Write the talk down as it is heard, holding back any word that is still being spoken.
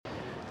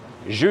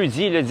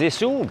Jeudi le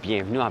 10 août,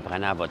 bienvenue en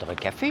prenant votre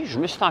café. Je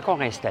me suis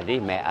encore installé,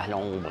 mais à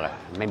l'ombre,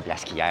 même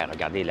place qu'hier.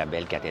 Regardez la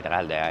belle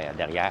cathédrale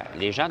derrière.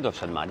 Les gens doivent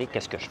se demander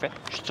qu'est-ce que je fais.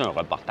 Je suis un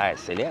reporter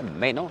célèbre,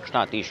 mais non, je suis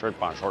en T-shirt,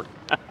 pas en short.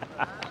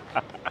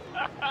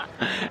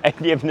 Hey,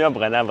 bienvenue en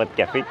prenant votre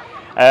café.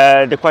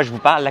 De quoi je vous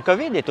parle? La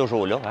COVID est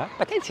toujours là. Hein?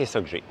 Peut-être c'est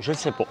ça que j'ai. Je ne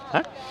sais pas.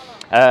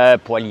 Hein?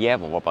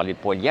 Poilièvre, on va parler de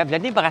Poilièvre. Le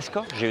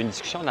Nebraska, j'ai eu une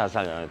discussion dans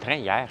un train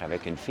hier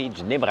avec une fille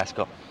du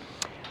Nebraska.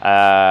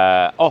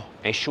 Un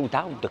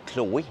shootout de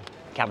Chloé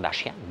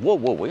Kardashian.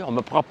 Oui, on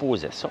m'a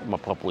proposé ça.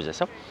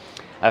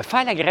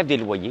 Faire la grève des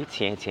loyers,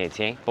 tiens.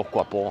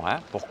 Pourquoi pas, hein?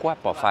 Pourquoi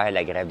pas faire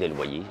la grève des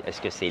loyers?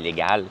 Est-ce que c'est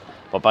légal?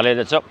 On va parler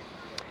de ça.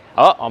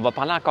 On va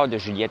parler encore de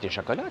Juliette et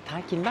Chocolat.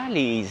 Tranquillement,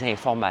 les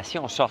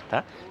informations sortent.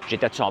 Hein?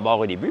 J'étais sur son bord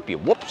au début, puis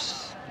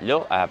oups,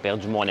 là, elle a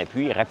perdu mon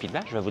appui rapidement.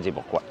 Je vais vous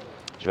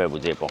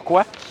dire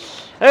pourquoi.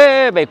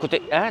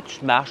 Écoutez, hein,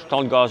 tu marches, tu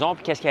tournes le gazon,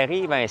 puis qu'est-ce qui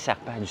arrive? Un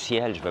serpent du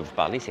ciel, je vais vous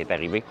parler, c'est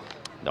arrivé.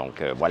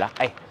 Donc, voilà.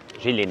 Hey,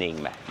 j'ai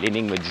l'énigme.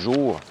 L'énigme du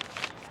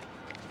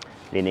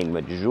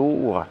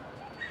jour.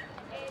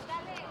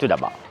 Tout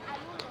d'abord,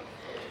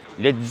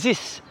 le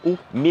 10 août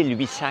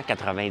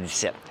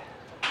 1897,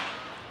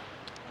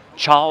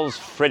 Charles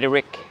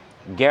Frederick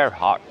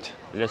Gerhardt,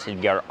 là, c'est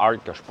le Gerhardt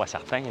que je ne suis pas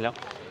certain, là.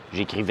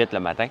 J'écris vite le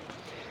matin.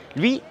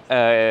 Lui,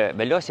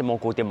 là, c'est mon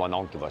côté mon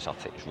oncle qui va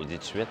sortir, je vous le dis tout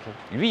de suite. Là.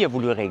 Lui, il a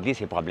voulu régler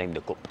ses problèmes de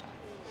couple.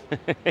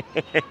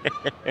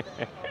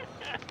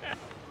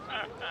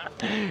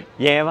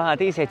 Il a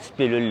inventé cette petite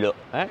pilule-là,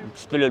 hein? Une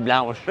petite pilule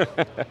blanche.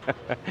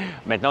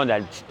 Maintenant, on a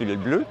la petite pilule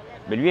bleue,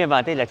 mais lui a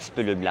inventé la petite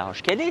pilule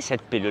blanche. Quelle est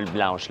cette pilule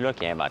blanche-là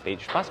qu'il a inventée?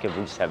 Je pense que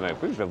vous le savez un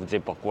peu, je vais vous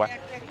dire pourquoi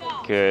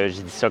que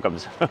j'ai dit ça comme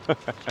ça.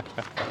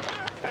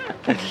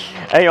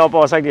 Hey, on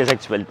passe avec des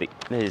actualités.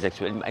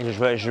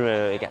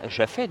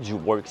 Je fais du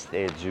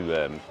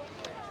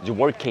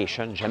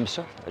workation. J'aime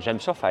ça. J'aime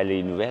ça, faire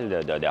les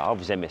nouvelles de dehors.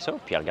 Vous aimez ça?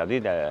 Puis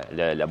regardez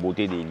la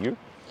beauté des lieux.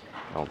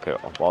 Donc,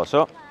 on passe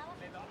ça.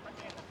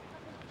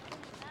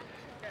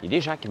 Il y a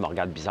des gens qui me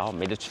regardent bizarre,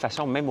 mais de toute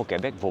façon, même au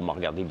Québec, vous me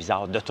regardez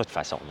bizarre de toute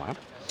façon.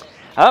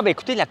 Hein?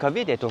 Écoutez, la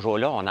COVID est toujours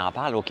là. On en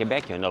parle au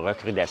Québec. Il y a une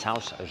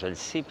recrudescence, je le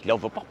sais. Puis là, on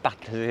ne va pas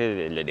repartir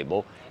le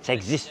débat. Ça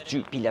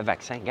existe-tu? Puis le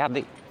vaccin.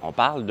 Regardez, on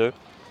parle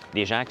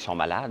des gens qui sont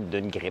malades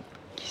d'une grippe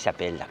qui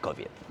s'appelle la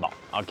COVID. Bon,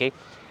 OK.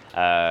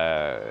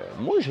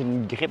 Moi, j'ai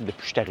une grippe depuis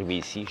que je suis arrivé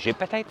ici. J'ai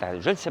peut-être,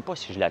 je ne sais pas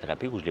si je l'ai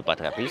attrapé ou je ne l'ai pas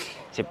attrapé.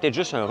 C'est peut-être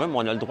juste un rhume.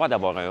 On a le droit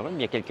d'avoir un rhume.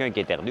 Il y a quelqu'un qui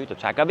est éternue.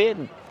 T'as-tu la COVID?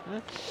 Hein?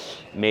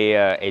 Mais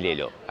elle est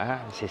là. Hein?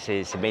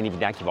 C'est bien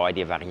évident qu'il va y avoir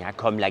des variants,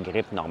 comme la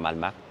grippe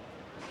normalement.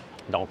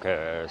 Donc,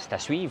 c'est à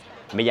suivre.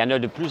 Mais il y en a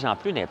de plus en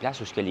plus dans les places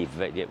où il y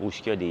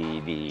a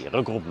des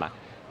regroupements.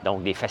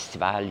 Donc, des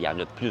festivals, il y en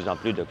a de plus en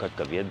plus de cas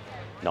de COVID.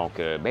 Donc,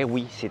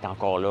 oui, c'est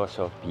encore là,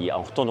 ça. Puis,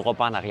 on ne retournera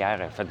pas en arrière.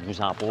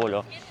 Faites-vous-en pas,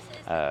 là.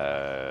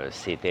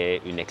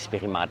 C'était une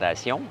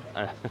expérimentation.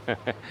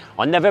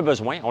 On en avait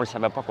besoin. On ne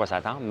savait pas à quoi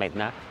s'attendre.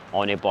 Maintenant,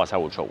 on est passé à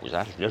autre chose.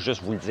 Hein? Je voulais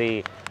juste vous le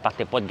dire.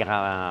 Partez pas de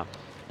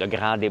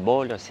grands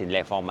débats. Là. C'est de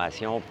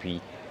l'information.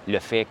 Puis, le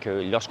fait que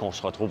lorsqu'on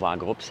se retrouve en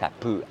groupe, ça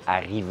peut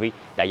arriver.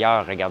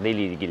 D'ailleurs, regardez,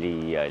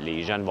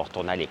 les jeunes vont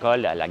retourner à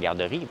l'école, à la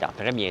garderie,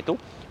 très bientôt.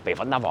 Bien, il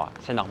va en avoir.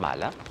 C'est normal.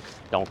 Hein?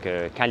 Donc,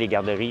 quand les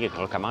garderies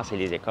recommencent et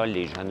les écoles,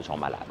 les jeunes sont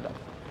malades.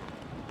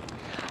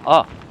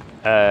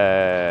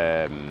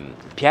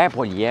 Pierre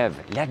Poilièvre,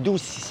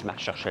 l'adoucissement,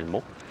 je cherchais le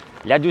mot.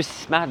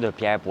 L'adoucissement de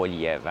Pierre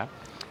Poilièvre, hein?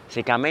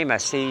 C'est quand même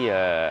assez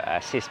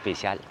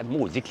spécial.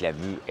 Maudit que la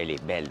vue, elle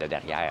est belle de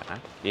derrière. Hein?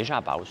 Les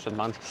gens passent, se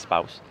demandent ce qui se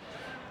passe.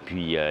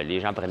 Puis les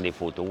gens prennent des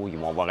photos, ils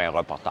vont voir un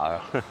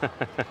reporter.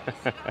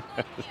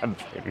 Ça me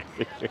fait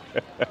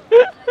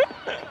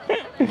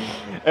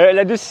rire.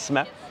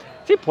 L'adoucissement.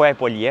 Tu sais, Pierre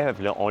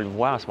Poilièvre, là, on le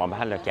voit en ce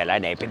moment, là, qu'il a l'air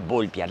d'un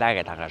pitbull, puis il a l'air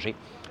est enragé.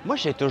 Moi,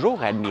 j'ai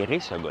toujours admiré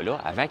ce gars-là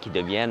avant qu'il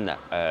devienne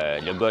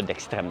le gars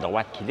d'extrême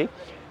droite qu'il est.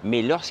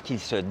 Mais lorsqu'il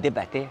se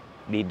débattait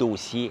des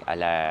dossiers à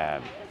la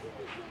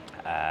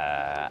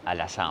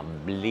Chambre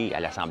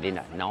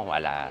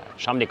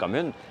des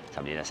communes,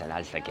 l'Assemblée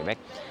nationale, c'est à Québec,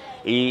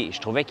 et je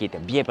trouvais qu'il était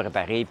bien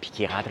préparé puis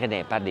qu'il rentrait dans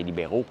les pattes des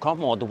libéraux,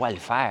 comme on doit le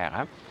faire.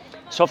 Hein?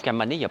 Sauf qu'à un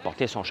moment donné, il a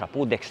porté son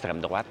chapeau d'extrême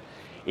droite.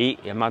 Et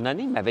à un moment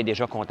donné, il m'avait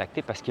déjà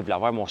contacté parce qu'il voulait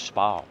avoir mon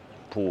support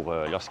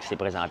lorsqu'il s'est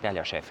présenté à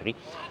la chefferie.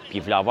 Puis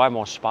il voulait avoir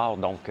mon support,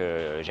 donc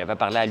j'avais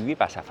parlé à lui et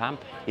à sa femme.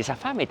 Et sa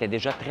femme était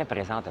déjà très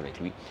présente avec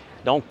lui.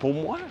 Donc pour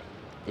moi,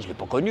 je ne l'ai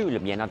pas connu, là,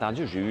 bien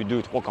entendu. J'ai eu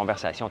 2-3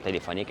 conversations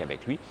téléphoniques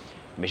avec lui.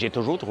 Mais j'ai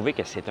toujours trouvé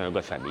que c'était un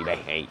gars de famille. Bien,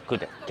 hey,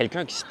 écoute,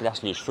 quelqu'un qui se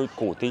place les cheveux de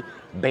côté,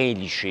 bien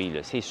lichés,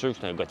 là, c'est sûr que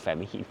c'est un gars de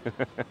famille.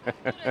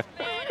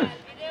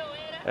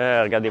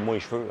 Regardez-moi les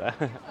cheveux.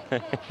 Hein?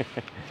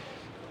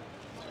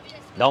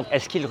 Donc,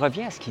 est-ce qu'il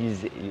revient à ce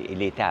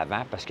qu'il était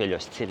avant parce que le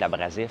style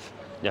abrasif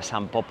ne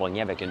semble pas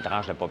pogner avec une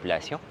tranche de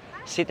population?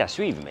 C'est à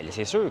suivre, mais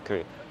c'est sûr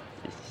que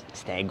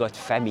c'était un gars de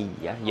famille.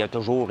 Hein? Il a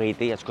toujours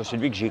été, en tout cas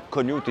celui que j'ai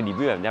connu au tout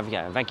début,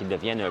 avant qu'il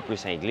devienne un peu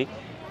cinglé,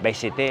 bien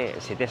c'était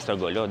ce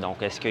gars-là.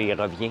 Donc, est-ce qu'il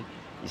revient?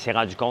 Il s'est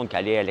rendu compte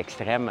qu'aller à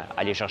l'extrême,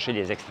 aller chercher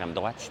les extrêmes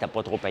droites, c'était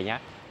pas trop payant,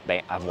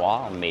 bien, à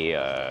voir, mais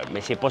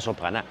c'est pas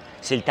surprenant.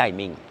 C'est le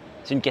timing.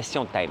 C'est une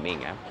question de timing.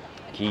 Hein?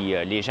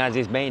 Les gens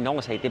disent, ben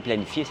non, ça a été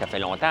planifié, ça fait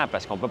longtemps,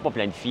 parce qu'on ne peut pas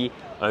planifier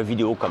une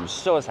vidéo comme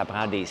ça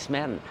prend des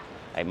semaines.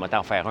 Hey, moi,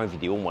 t'en faire une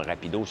vidéo, moi,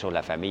 rapido, sur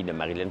la famille de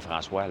Marilyn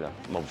François, là.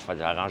 Moi, vous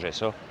faire arranger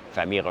ça,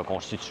 famille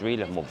reconstituée,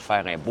 là. Moi, vous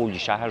faire un beau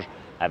lichage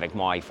avec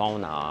mon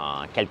iPhone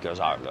en quelques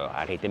heures, là.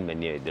 Arrêtez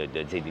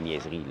de dire des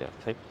niaiseries, là,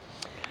 tu sais.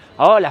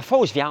 Ah, la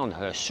fausse viande,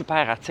 un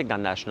super article dans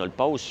le National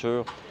Post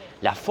sur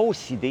la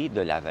fausse idée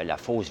de la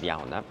fausse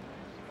viande, hein.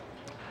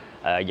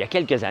 Il y a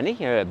quelques années,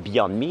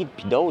 Beyond Meat,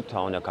 puis d'autres,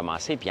 on a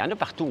commencé, puis il y en a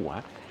partout,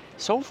 hein.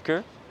 Sauf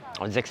que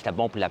on disait que c'était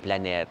bon pour la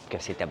planète, que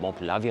c'était bon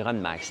pour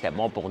l'environnement, que c'était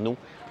bon pour nous.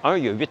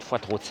 Il y a 8 fois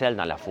trop de sel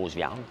dans la fausse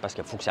viande, parce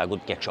qu'il faut que ça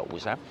goûte quelque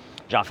chose, hein.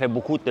 J'en fais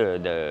beaucoup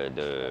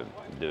de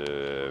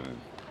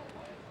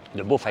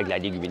bouffe avec la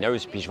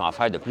légumineuse, puis je vais en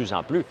faire de plus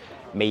en plus.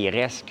 Mais il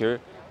reste que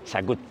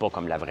ça goûte pas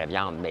comme la vraie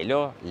viande. Mais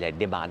là, la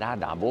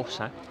débandade en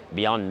bourse, hein,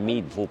 Beyond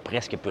Meat vaut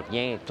presque plus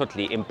rien. Toutes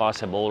les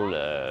Impossible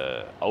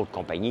autres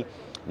compagnies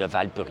ne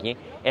valent plus rien.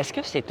 Est-ce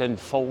que c'est une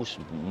fausse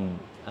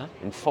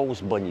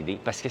bonne idée?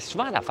 Parce que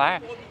souvent, l'affaire,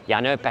 il y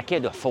en a un paquet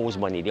de fausses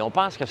bonnes idées. On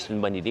pense que c'est une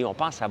bonne idée, on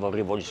pense que ça va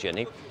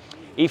révolutionner.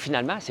 Et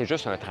finalement, c'est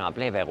juste un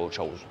tremplin vers autre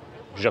chose.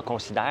 Je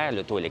considère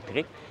l'auto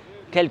électrique,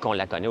 telle qu'on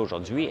la connaît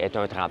aujourd'hui, est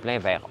un tremplin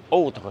vers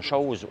autre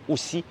chose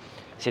aussi.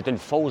 C'est une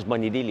fausse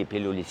bonne idée, les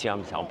piles au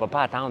lithium. On ne peut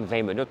pas attendre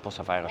 20 minutes pour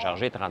se faire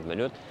recharger, 30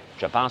 minutes.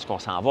 Je pense qu'on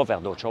s'en va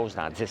vers d'autres choses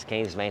dans 10,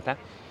 15, 20 ans.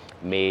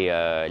 Mais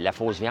la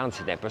fausse viande,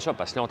 c'est un peu ça,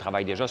 parce que là, on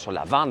travaille déjà sur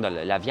la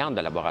viande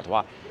de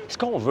laboratoire. Ce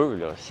qu'on veut,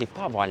 là, c'est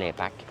pas avoir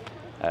l'impact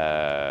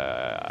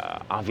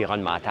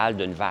environnemental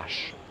d'une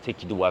vache, tu sais,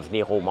 qui doit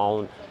venir au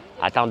monde,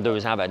 attendre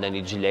 2 ans avant de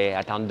donner du lait,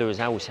 attendre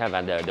 2 ans aussi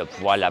avant de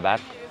pouvoir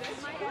l'abattre.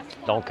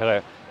 Donc,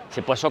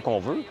 c'est pas ça qu'on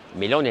veut,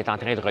 mais là, on est en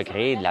train de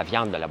recréer de la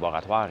viande de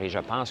laboratoire et je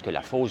pense que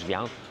la fausse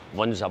viande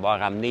va nous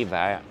avoir amené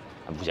vers...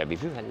 Vous avez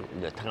vu hein,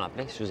 le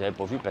tremplin, si vous n'avez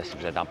pas vu parce que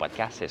vous êtes en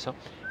podcast, c'est ça.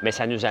 Mais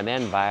ça nous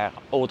amène vers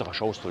autre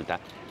chose tout le temps.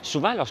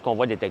 Souvent, lorsqu'on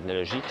voit des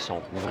technologies qui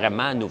sont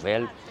vraiment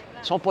nouvelles, elles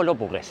ne sont pas là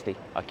pour rester,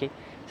 OK?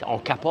 On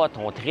capote,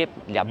 on tripe,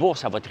 la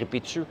bourse, ça va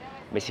triper dessus,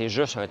 mais c'est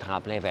juste un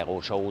tremplin vers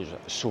autre chose,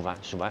 souvent.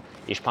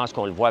 Et je pense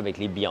qu'on le voit avec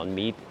les Beyond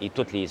Meat et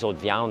toutes les autres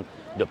viandes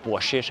de pois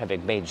chiches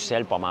avec bien du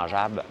sel pas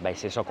mangeable, bien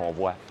c'est ça qu'on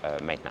voit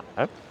maintenant.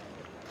 Hein?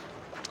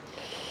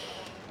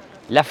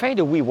 La fin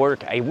de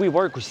WeWork. Et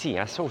WeWork aussi,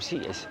 hein, ça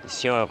aussi,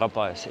 c'est un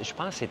repas. Je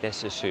pense que c'était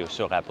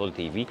sur Apple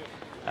TV.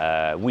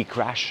 We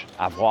Crash,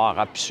 à voir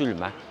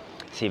absolument.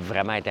 C'est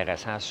vraiment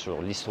intéressant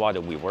sur l'histoire de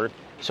WeWork.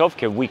 Sauf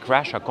que We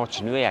Crash a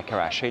continué à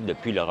crasher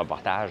depuis le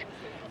reportage.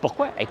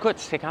 Pourquoi? Écoute,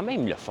 c'est quand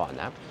même le fun,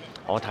 hein?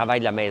 On travaille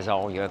de la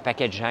maison, il y a un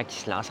paquet de gens qui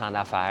se lancent en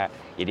affaires,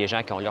 il y a des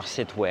gens qui ont leur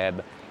site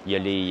web, il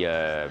y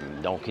a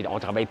donc, on ne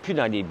travaille plus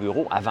dans des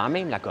bureaux avant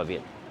même la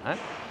COVID, hein?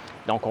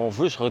 Donc, on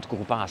veut se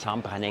regrouper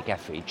ensemble, prendre un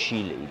café,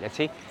 chiller, là, tu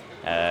sais.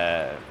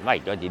 Ouais,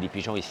 il y a des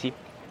pigeons ici.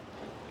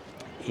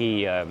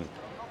 Et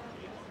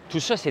tout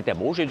ça, c'était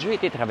beau. J'ai déjà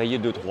été travailler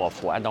 2-3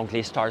 fois. Donc,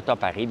 les startups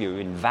arrivent. Il y a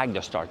eu une vague de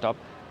startups.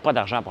 Pas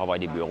d'argent pour avoir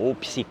des bureaux.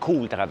 Puis c'est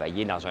cool de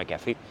travailler dans un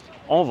café.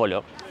 On va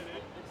là.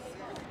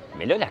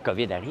 Mais là, la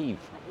COVID arrive.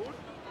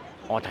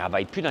 On ne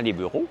travaille plus dans les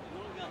bureaux.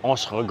 On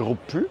se regroupe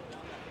plus.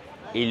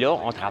 Et là,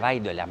 on travaille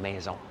de la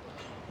maison.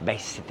 Bien,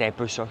 c'est un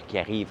peu ça qui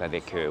arrive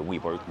avec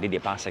WeWork. Des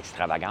dépenses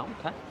extravagantes.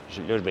 Hein?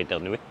 Là, je vais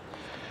éternuer.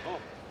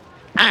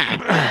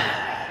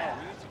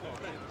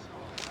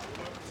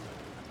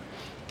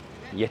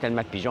 Il y a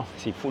tellement de pigeons,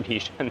 c'est fou, les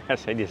jeunes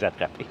essaient de les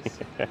attraper.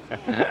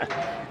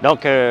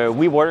 Donc,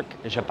 WeWork,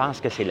 je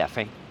pense que c'est la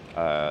fin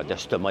de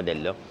ce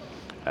modèle-là.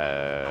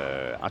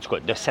 En tout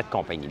cas, de cette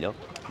compagnie-là.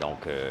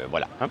 Donc,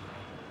 voilà. Hein?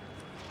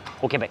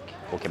 Au Québec.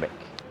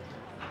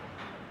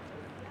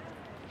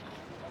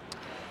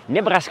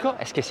 Nebraska,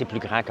 est-ce que c'est plus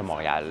grand que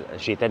Montréal?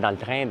 J'étais dans le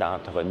train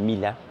entre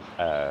Milan,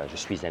 je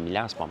suis à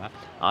Milan en ce moment,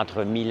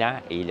 entre Milan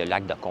et le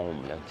lac de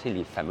Combe, là, tu sais,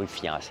 les fameux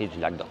fiancés du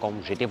lac de Combe.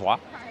 J'ai été voir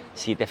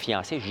s'ils étaient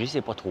fiancés, je ne les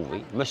ai pas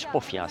trouvés. Je ne me suis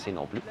pas fiancé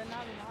non plus.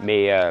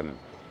 Mais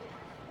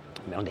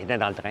on était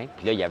dans le train,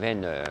 puis là, il y avait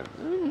une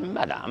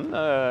madame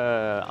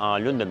en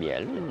lune de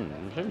miel,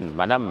 une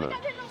madame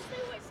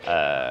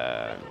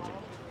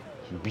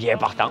bien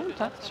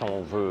importante, hein, si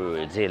on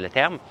veut dire le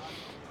terme.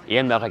 Et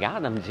elle me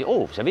regarde, elle me dit «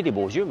 Oh, vous avez des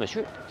beaux yeux,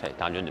 monsieur. »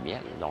 C'est en lune de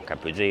miel. Donc, elle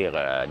peut dire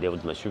des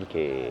autres monsieur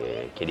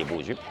qui a des beaux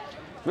yeux.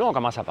 Là, on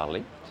commence à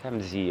parler. Elle me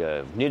dit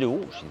 « Venez de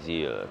où? » Je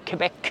dis «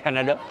 Québec,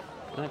 Canada. »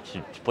 Hein, tu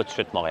dis pas tout de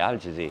suite Montréal.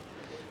 Tu dis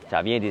 «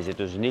 Ça vient des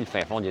États-Unis, le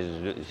fin fond des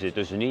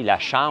États-Unis. La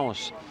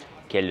chance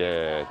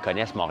qu'elle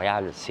connaisse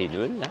Montréal, c'est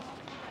nul. Hein? »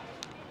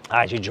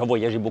 Ah, j'ai déjà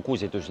voyagé beaucoup aux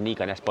États-Unis. Ils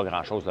connaissent pas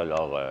grand-chose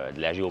de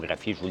la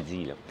géographie, je vous le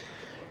dis, là.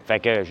 Fait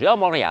que j'ai dit,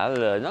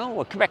 Montréal,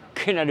 non, Québec,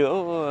 Canada,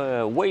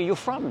 where are you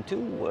from,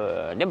 too?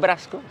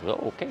 Nebraska. Je dis,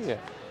 OK.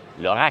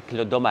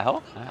 L'oracle d'Omaha.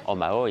 Hein?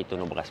 Omaha est au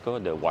Nebraska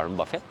de Warren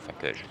Buffett. Fait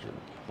que je vais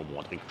vous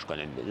montrer que je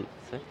connais une ville.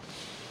 Tu sais.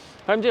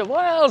 Elle me dit,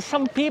 well,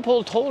 some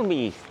people told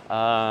me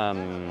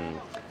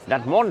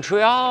that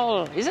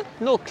Montreal, is it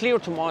no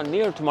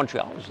near to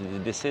Montreal? Je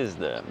dis, this is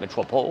the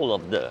metropole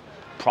of the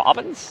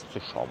province. Je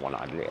suis en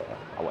anglais.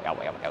 Ah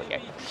ouais.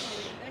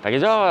 Fait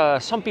que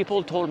some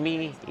people told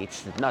me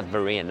it's not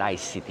very a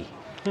nice city.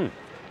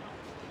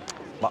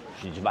 Bon,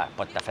 J'ai dit, ben,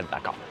 pas tout à fait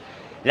d'accord.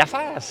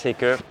 L'affaire, c'est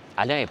qu'elle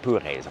a un peu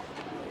raison.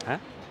 Hein?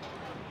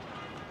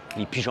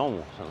 Les pigeons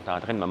sont en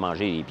train de me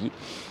manger les pieds.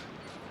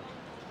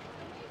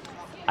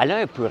 Elle a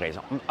un peu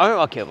raison.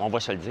 OK, on va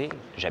se le dire,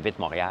 j'habite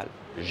Montréal,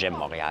 j'aime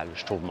Montréal,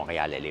 je trouve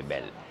Montréal, elle est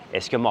belle.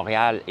 Est-ce que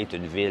Montréal est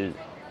une ville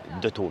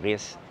de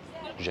touristes?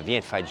 Je viens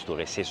de faire du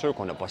tourisme. C'est sûr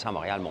qu'on n'a pas ça à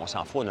Montréal, mais on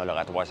s'en fout, on a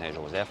l'oratoire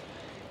Saint-Joseph.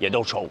 Il y a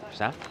d'autres choses.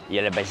 Hein? Il y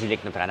a la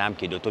basilique Notre-Dame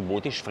qui est de toute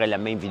beauté. Je ferais la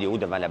même vidéo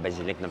devant la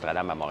basilique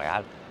Notre-Dame à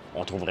Montréal.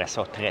 On trouverait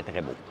ça très,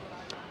 très beau.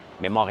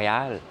 Mais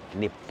Montréal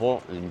n'est pas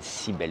une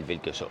si belle ville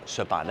que ça.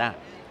 Cependant,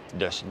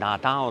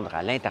 d'entendre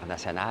à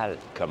l'international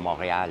que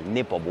Montréal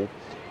n'est pas beau,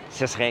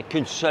 ce serait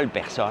qu'une seule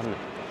personne,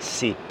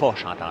 c'est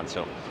poche entendre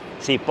ça.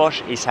 C'est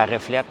poche et ça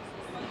reflète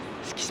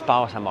ce qui se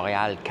passe à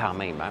Montréal quand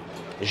même. Hein?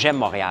 J'aime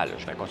Montréal.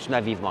 Je vais continuer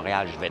à vivre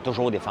Montréal. Je vais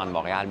toujours défendre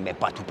Montréal, mais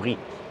pas à tout prix.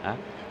 Hein?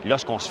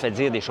 Lorsqu'on se fait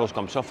dire des choses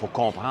comme ça, il faut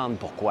comprendre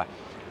pourquoi.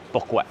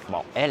 Pourquoi?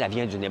 Bon, elle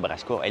vient du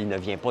Nebraska. Elle ne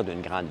vient pas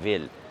d'une grande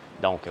ville.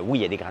 Donc, oui,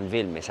 il y a des grandes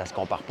villes, mais ça ne se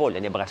compare pas. Le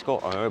Nebraska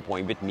a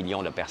 1,8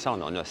 million de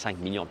personnes. On a 5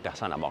 millions de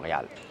personnes à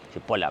Montréal.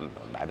 C'est pas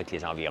avec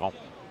les environs.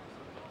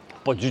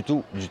 Pas du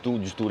tout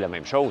la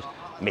même chose.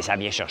 Mais ça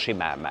vient chercher tu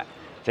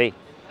sais,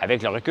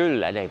 avec le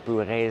recul, elle a un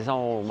peu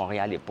raison.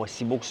 Montréal n'est pas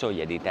si beau que ça. Il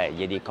y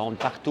a des comptes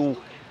partout.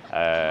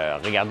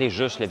 Regardez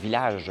juste le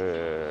village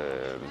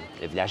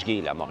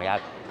gay, là, à Montréal.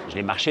 Je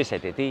l'ai marché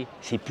cet été.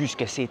 C'est plus ce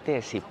que c'était.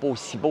 C'est pas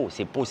aussi beau.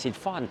 C'est pas aussi le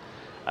fun.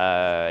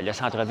 Le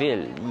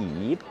centre-ville,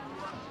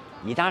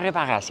 il est en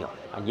réparation.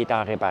 Il est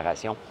en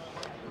réparation.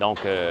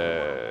 Donc,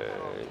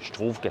 je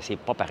trouve que c'est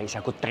pas pareil.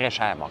 Ça coûte très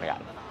cher, Montréal.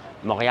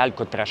 Montréal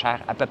coûte très cher,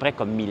 à peu près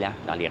comme Milan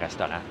dans les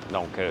restaurants.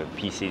 Donc,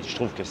 je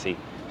trouve que ça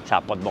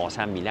n'a pas de bon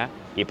sens, Milan.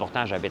 Et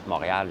pourtant, j'habite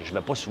Montréal. Je ne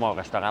vais pas souvent au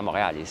restaurant à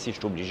Montréal. Ici, je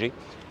suis obligé.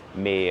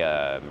 Mais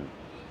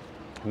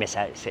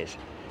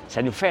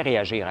ça nous fait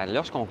réagir. Hein?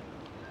 Lorsqu'on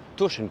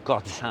touche une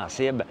corde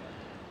sensible,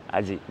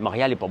 elle dit «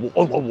 Montréal n'est pas beau.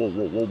 Oh,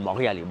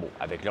 Montréal est beau. »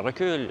 Avec le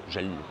recul, je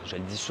le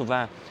dis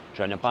souvent,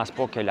 je ne pense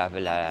pas que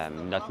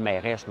notre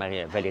mairesse,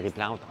 Valérie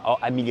Plante, a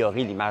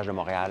amélioré l'image de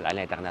Montréal à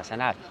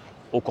l'international.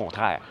 Au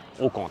contraire.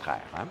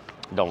 Hein?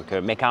 Donc,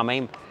 mais quand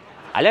même,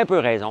 elle a un peu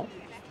raison.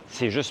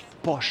 C'est juste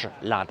poche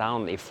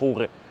l'entendre. Il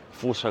faut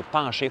se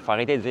pencher. Il faut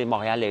arrêter de dire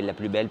Montréal est la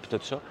plus belle puis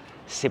tout ça.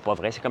 C'est pas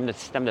vrai. C'est comme notre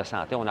système de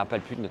santé. On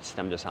n'appelle plus notre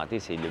système de santé.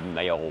 C'est le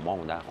meilleur au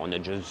monde. Hein? On a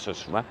déjà dit ça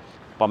souvent.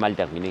 Pas mal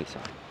terminé, ça.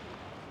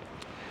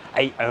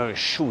 Hey, un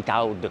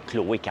shoot-out de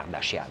Khloé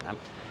Kardashian. Hein?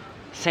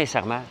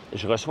 Sincèrement,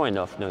 je reçois une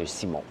offre d'un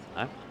Simon.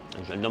 Hein?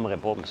 Je ne le nommerai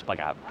pas, mais c'est pas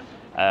grave.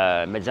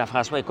 Me disant,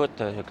 François,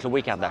 écoute,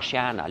 Khloé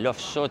Kardashian, elle offre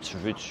ça, tu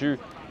veux-tu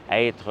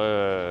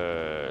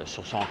être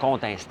sur son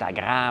compte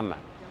Instagram?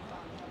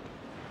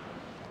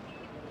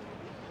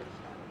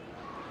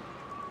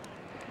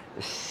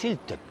 S'il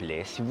te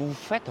plaît, si vous vous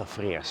faites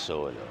offrir ça,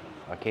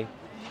 là, OK?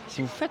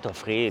 Si vous faites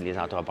offrir les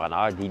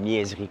entrepreneurs des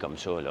niaiseries comme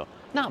ça, là,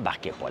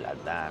 n'embarquez pas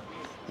là-dedans.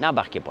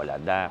 N'embarquez pas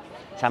là-dedans.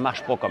 Ça ne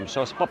marche pas comme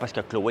ça. C'est pas parce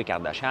que Khloé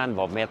Kardashian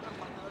va mettre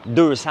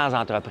 200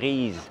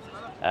 entreprises,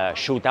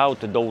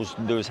 shoot-out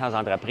 200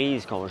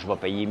 entreprises, que je vais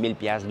payer 1000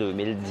 $,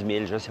 2000, 10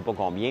 000, je ne sais pas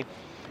combien,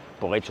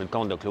 pour être sur le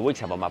compte de Khloé, que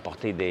ça va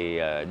m'apporter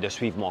de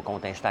suivre mon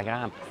compte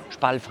Instagram. Je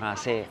parle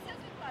français.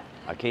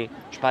 OK?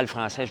 Je parle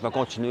français. Je vais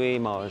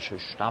continuer. Je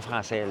suis en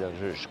français. Là.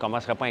 Je ne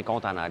commencerai pas un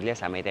compte en anglais.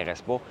 Ça ne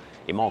m'intéresse pas.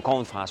 Et mon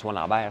compte François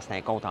Lambert, c'est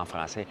un compte en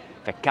français.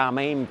 Fait que quand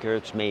même que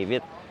tu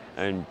m'invites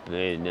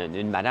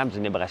une madame du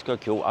Nebraska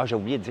qui a... Ah, j'ai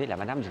oublié de dire, la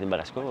madame du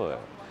Nebraska,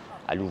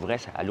 elle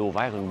a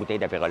ouvert une bouteille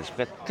d'apérole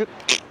spritz.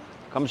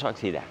 Comme ça,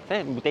 c'est là.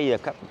 Une bouteille de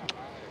cop.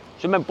 Je ne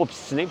suis même pas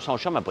pisciné, puis son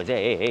chum m'a pas dit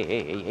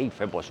Hey,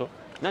 fais pas ça.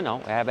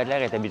 Non, elle avait l'air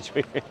d'être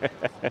habituée.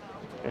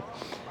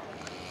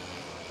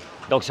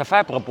 Donc, se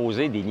faire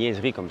proposer des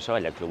niaiseries comme ça à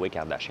la Khloé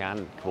Kardashian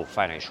pour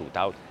faire un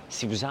shoot-out,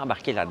 si vous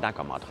embarquez là-dedans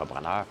comme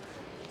entrepreneur,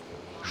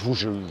 je vous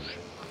juge.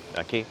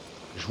 OK?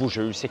 Je vous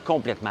juge. C'est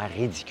complètement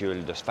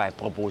ridicule de se faire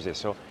proposer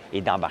ça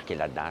et d'embarquer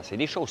là-dedans. C'est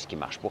des choses qui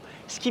ne marchent pas.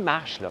 Ce qui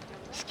marche,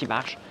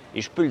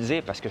 et je peux le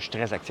dire parce que je suis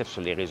très actif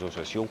sur les réseaux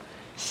sociaux,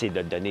 c'est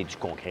de donner du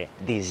concret,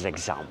 des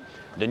exemples,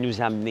 de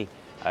nous amener.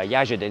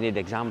 Hier, j'ai donné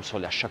d'exemples sur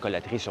la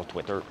chocolaterie sur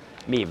Twitter.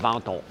 Mes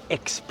ventes ont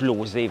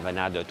explosé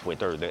venant de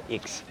Twitter, de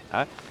X,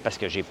 hein? Parce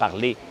que j'ai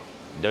parlé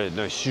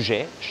d'un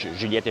sujet,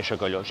 Juliette et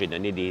Chocolat, j'ai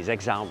donné des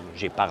exemples,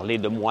 j'ai parlé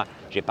de moi,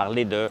 j'ai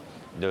parlé de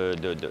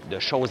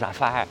choses à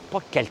faire, pas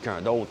quelqu'un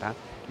d'autre. Hein?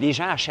 Les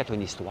gens achètent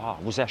une histoire,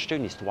 vous achetez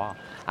une histoire.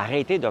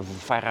 Arrêtez de vous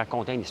faire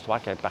raconter une histoire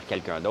par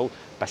quelqu'un d'autre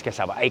parce que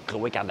ça va. Hey,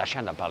 Khloé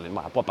Kardashian a parlé de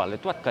moi, elle n'a pas parlé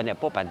de toi, tu ne connais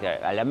pas,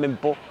 elle n'a même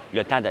pas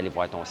le temps d'aller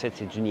voir ton site.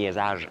 C'est du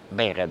niaisage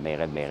bien raide. Tu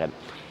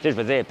sais, je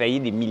veux dire, payer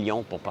des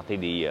millions pour porter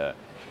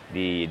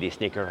des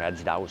sneakers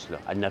Adidas, là.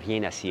 Elle n'a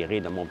rien à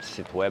cirer de mon petit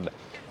site web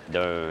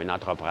d'un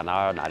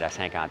entrepreneur dans la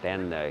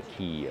cinquantaine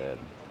qui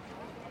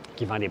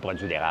vend des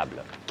produits d'érable.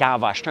 Là. Quand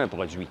elle va acheter un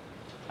produit,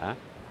 hein?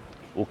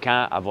 Ou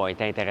quand elle va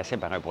être intéressée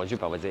par un produit,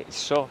 puis elle va dire «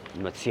 Ça,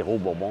 notre sirop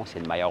bonbon, c'est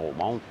le meilleur au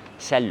monde. »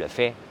 Si elle le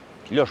fait,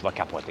 puis là, je vais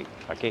capoter.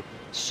 OK?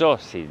 Ça,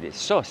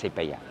 c'est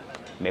payant.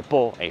 Mais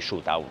pas un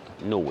shoot-out.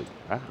 No way.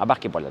 Hein?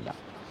 Embarquez pas là-dedans.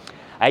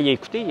 Hey,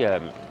 écoutez,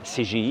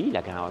 CGI,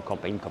 la grande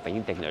compagnie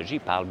de technologie,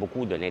 parle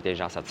beaucoup de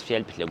l'intelligence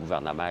artificielle, puis que le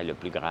gouvernement est le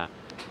plus grand,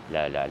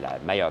 la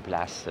meilleure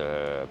place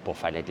pour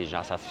faire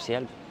l'intelligence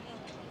artificielle.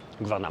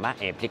 Le gouvernement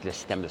implique le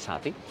système de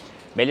santé.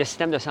 Bien, le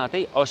système de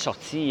santé a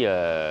sorti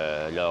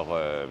leur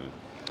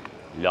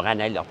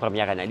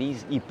première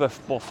analyse. Ils ne peuvent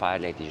pas faire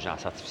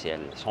l'intelligence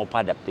artificielle. Ils ne sont pas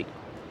adaptés.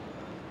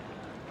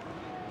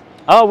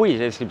 Ah oui,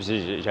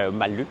 j'avais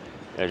mal lu.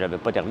 J'avais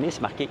pas terminé,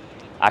 c'est marqué.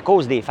 À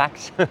cause des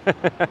fax.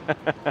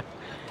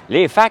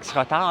 Les fax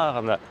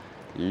retardent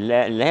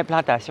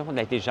l'implantation de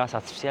l'intelligence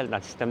artificielle dans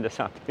le système de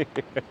santé.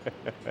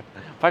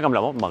 Faire comme le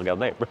monde me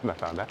regardait un peu en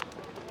attendant.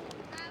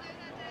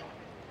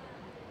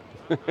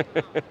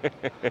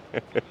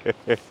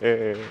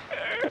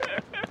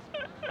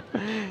 Tu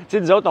sais,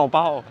 nous autres, on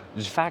part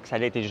du fax à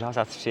l'intelligence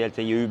artificielle.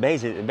 T'sais, il y a eu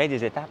bien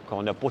des étapes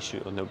qu'on n'a pas su.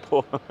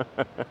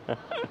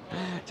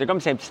 C'est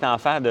comme si un petit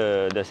enfant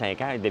de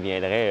 5 ans il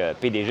deviendrait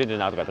PDG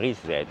d'une entreprise.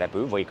 C'est un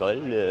peu, va à l'école,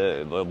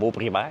 va au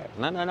primaire.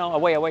 Non, non, non, ah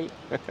ouais, ah ouais.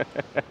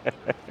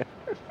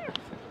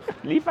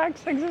 Les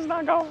fax, ça existe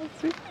encore,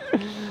 tu sais.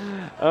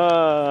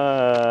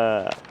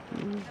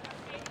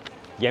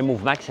 Il y a un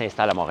mouvement qui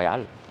s'installe à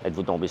Montréal.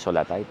 Êtes-vous tombé sur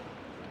la tête?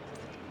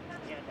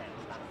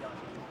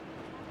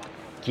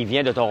 Qui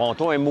vient de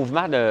Toronto, un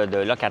mouvement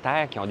de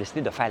locataires qui ont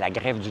décidé de faire la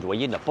grève du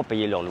loyer, de ne pas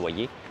payer leur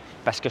loyer,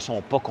 parce qu'ils ne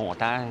sont pas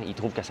contents, ils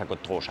trouvent que ça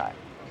coûte trop cher.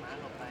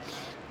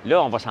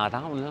 Là, on va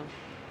s'entendre, là.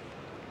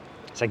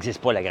 Ça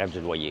n'existe pas, la grève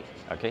du loyer,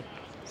 OK?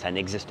 Ça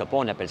n'existe pas,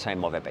 on appelle ça un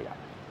mauvais payeur.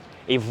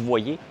 Et vous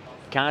voyez,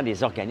 quand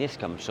des organismes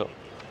comme ça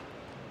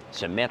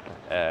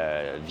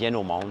viennent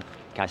au monde,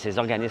 quand ces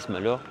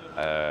organismes-là,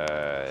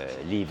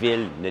 les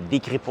villes ne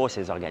décrient pas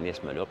ces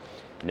organismes-là,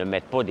 ne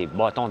mettent pas des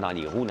bâtons dans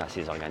les roues dans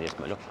ces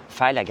organismes-là,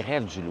 faire la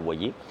grève du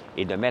loyer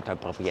et de mettre un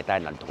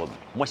propriétaire dans le trouble.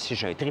 Moi, si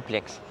j'ai un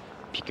triplex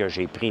puis que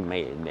j'ai pris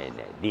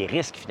des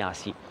risques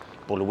financiers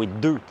pour louer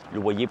 2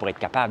 loyers pour être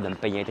capable de me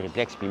payer un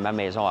triplex puis ma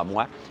maison à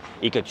moi,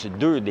 et que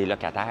 2 des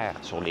locataires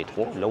sur les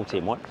 3, l'autre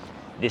c'est moi,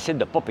 décident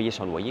de ne pas payer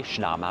son loyer, je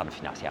suis dans la merde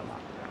financièrement.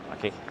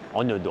 OK?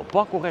 On ne doit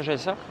pas encourager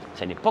ça.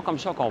 Ce n'est pas comme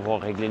ça qu'on va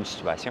régler une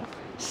situation.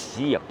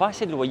 S'il n'y a pas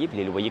assez de loyers et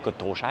les loyers coûtent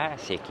trop cher,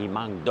 c'est qu'il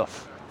manque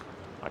d'offres.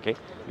 OK?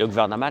 Le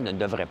gouvernement ne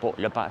devrait pas.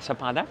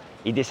 Cependant,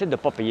 ils décident de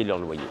ne pas payer leur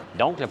loyer.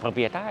 Donc, le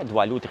propriétaire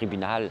doit aller au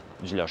tribunal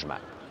du logement.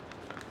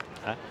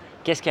 Hein?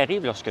 Qu'est-ce qui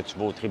arrive lorsque tu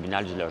vas au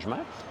tribunal du logement?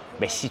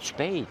 Bien, si tu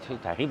payes,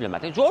 tu arrives le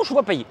matin, tu dis « Oh, je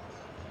vais payer. »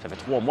 Ça fait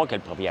 3 mois que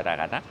le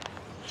propriétaire attend.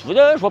 Tu dis «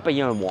 Je vais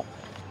payer 1 mois. »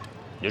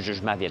 Le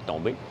jugement vient de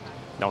tomber.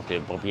 Donc,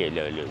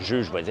 le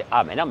juge va dire «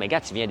 Ah, mais non, mais gars,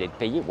 tu viens d'être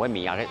payé. Oui,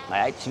 mais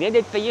tu viens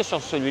d'être payé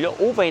sur celui-là.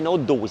 Ouvre un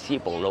autre dossier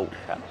pour l'autre.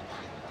 Hein? »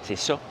 C'est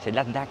ça. C'est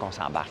là-dedans qu'on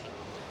s'embarque.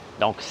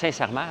 Donc,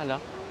 sincèrement, là,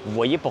 vous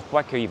voyez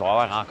pourquoi il va y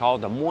avoir encore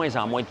de moins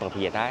en moins de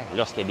propriétaires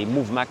lorsqu'il y a des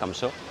mouvements comme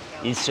ça.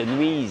 Ils se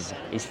nuisent,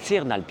 ils se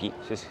tirent dans le pied.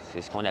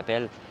 C'est ce qu'on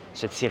appelle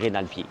se tirer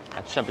dans le pied.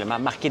 Tout simplement,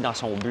 marquer dans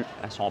son but.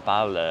 Hein, si on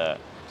parle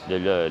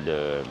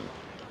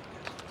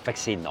Fait que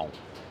c'est non.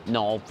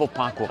 Non, il ne faut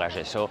pas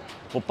encourager ça. Il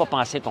ne faut pas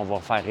penser qu'on va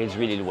faire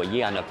réduire les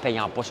loyers en ne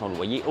payant pas son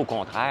loyer. Au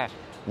contraire,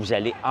 vous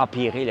allez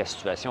empirer la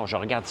situation. Je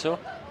regarde ça,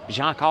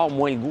 j'ai encore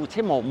moins le goût. Tu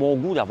sais, mon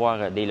goût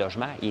d'avoir des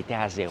logements, il était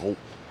à 0.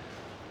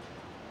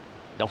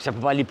 Donc, ça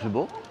peut pas aller plus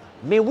bas.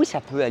 Mais oui, ça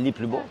peut aller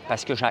plus bas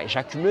parce que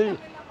j'accumule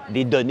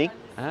des données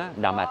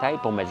dans ma tête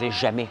pour me dire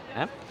jamais.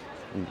 Hein?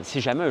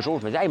 Si jamais un jour,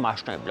 je me dis, hey, il m'a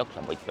acheté un bloc,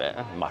 ça va être fait.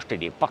 Hein? Il m'a acheté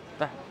des portes.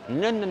 Hein?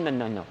 Non, non, non,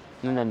 non, non.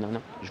 Non, non, non,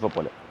 non. Je ne vais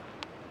pas là.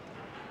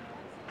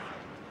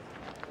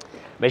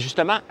 Bien,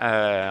 justement,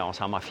 on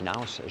s'en va en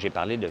finance. J'ai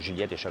parlé de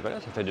Juliette et chocolat,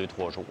 ça fait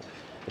 2-3 jours.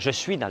 Je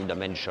suis dans le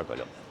domaine du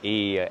chocolat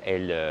et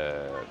elle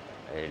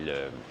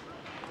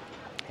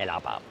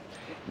en parle.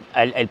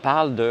 Elle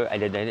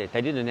est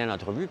allée donner une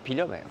entrevue, puis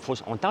là, bien,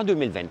 on est en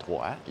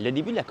 2023. Hein? Le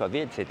début de la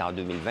COVID, c'est en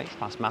 2020, je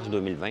pense mars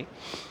 2020.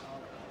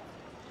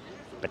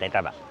 Peut-être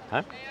avant.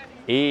 Hein?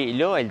 Et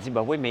là, elle dit,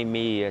 ben oui,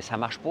 mais ça ne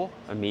marche pas,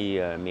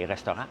 mes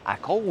restaurants, à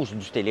cause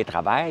du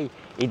télétravail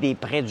et des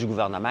prêts du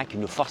gouvernement qui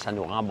nous forcent à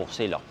nous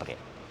rembourser leurs prêts.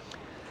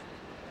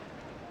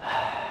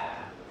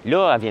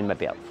 Là, elle vient de me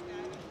perdre.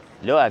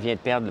 Là, elle vient de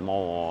perdre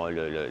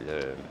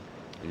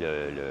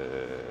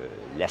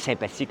la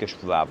sympathie que je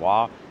pouvais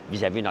avoir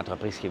vis-à-vis d'une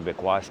entreprise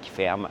québécoise qui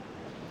ferme.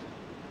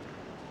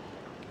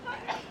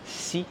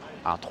 Si,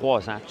 en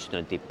 3 ans, tu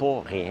ne t'es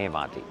pas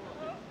réinventé,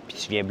 puis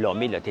tu viens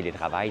blâmer le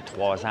télétravail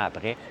 3 ans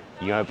après,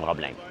 il y a un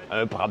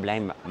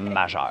problème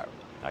majeur.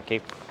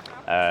 OK?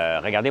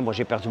 Regardez, moi,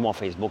 j'ai perdu mon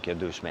Facebook il y a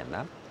 2 semaines.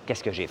 Hein?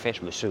 Qu'est-ce que j'ai fait?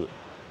 Je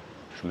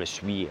me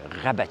suis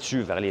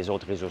rabattu vers les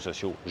autres réseaux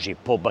sociaux. J'ai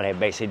pas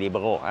baissé les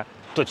bras. Hein?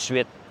 Tout de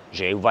suite,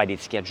 j'ai ouvert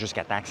l'étiquette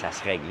jusqu'à temps que ça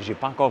se règle. J'ai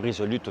pas encore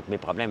résolu tous mes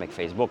problèmes avec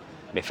Facebook,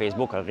 mais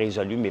Facebook a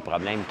résolu mes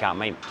problèmes quand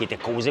même, qui étaient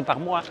causés par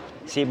moi.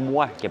 C'est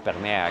moi qui ai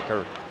permis à un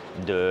hacker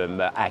de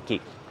me hacker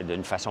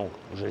d'une façon,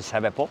 je ne le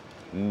savais pas,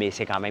 mais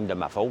c'est quand même de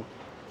ma faute,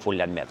 il faut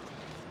l'admettre.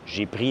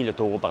 J'ai pris le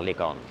taureau par les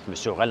cornes. Je me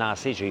suis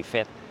relancé, j'ai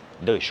fait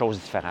des choses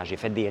différentes. J'ai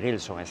fait des reels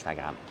sur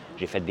Instagram.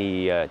 J'ai fait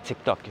des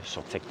TikTok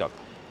sur TikTok.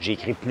 J'ai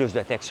écrit plus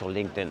de textes sur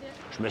LinkedIn.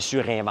 Je me suis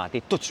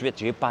réinventé tout de suite.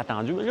 Je n'ai pas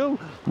attendu. Mais là,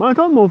 je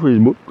m'entends de mon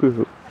Facebook.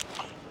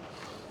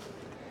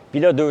 Puis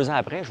là, 2 ans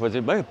après, je vais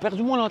dire, bien,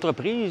 perdu mon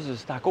entreprise,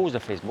 c'est à cause de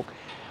Facebook.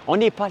 On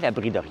n'est pas à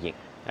l'abri de rien.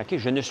 OK?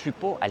 Je ne suis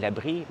pas à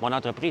l'abri. Mon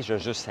entreprise, j'ai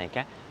juste 5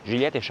 ans.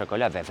 Juliette et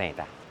Chocolat avait 20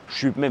 ans. Je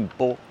suis même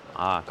pas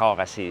encore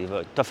assez...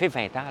 Tu as fait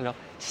 20 ans, là,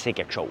 c'est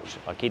quelque chose.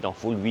 OK? Donc,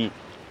 il faut lui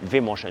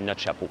lever notre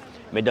chapeau.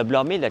 Mais de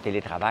blâmer le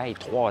télétravail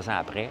 3 ans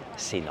après,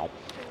 c'est non.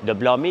 De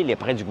blâmer les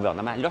prêts du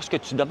gouvernement. Lorsque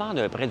tu demandes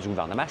un prêt du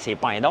gouvernement, c'est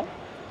pas un non.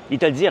 Il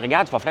te le dit,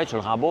 regarde, il va falloir que tu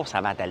le rembourses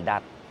avant telle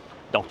date.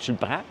 Donc, tu le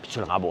prends, puis tu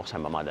le rembourses à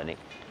un moment donné.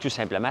 Tout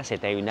simplement,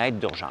 c'était une aide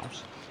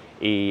d'urgence.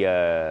 Et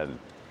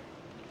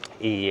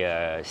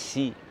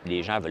si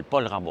les gens ne veulent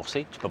pas le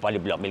rembourser, tu ne peux pas aller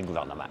blâmer le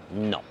gouvernement.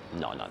 Non,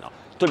 non, non, non.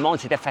 Tout le monde,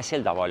 c'était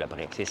facile d'avoir le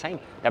prêt. C'est simple.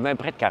 Tu avais un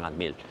prêt de 40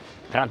 000.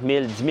 30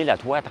 000, 10 000 à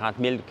toi, 30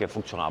 000 qu'il faut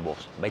que tu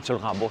rembourses. Bien, tu le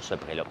rembourses, ce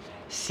prêt-là.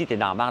 Si tu es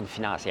dans la merde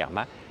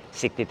financièrement,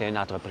 c'est que tu étais une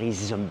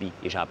entreprise zombie.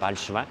 Et j'en parle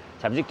souvent.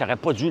 Ça veut dire que tu n'aurais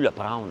pas dû le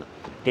prendre.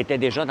 Tu étais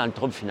déjà dans le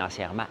trouble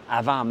financièrement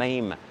avant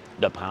même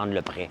de prendre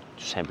le prêt,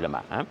 tout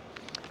simplement. Hein?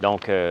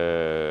 Donc,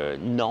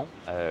 non,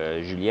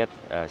 Juliette,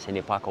 ce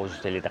n'est pas à cause du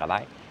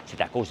télétravail, c'est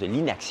à cause de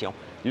l'inaction.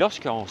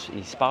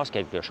 Lorsqu'il se passe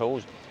quelque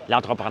chose,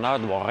 l'entrepreneur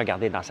doit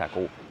regarder dans sa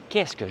cour.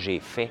 Qu'est-ce que j'ai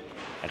fait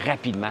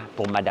rapidement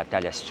pour m'adapter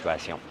à la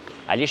situation?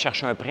 Aller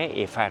chercher un prêt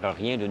et faire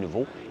rien de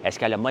nouveau. Est-ce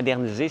qu'elle a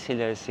modernisé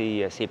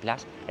ses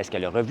places? Est-ce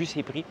qu'elle a revu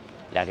ses prix?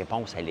 La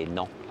réponse, elle est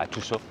non à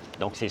tout ça.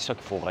 Donc, c'est ça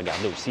qu'il faut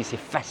regarder aussi. C'est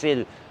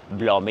facile de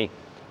blâmer.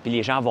 Puis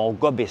les gens vont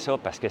gober ça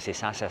parce que c'est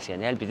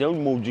sensationnel. Puis le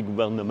maudit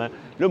gouvernement,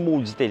 le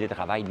maudit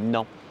télétravail.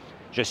 Non.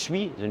 Je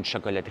suis une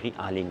chocolaterie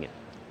en ligne.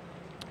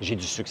 J'ai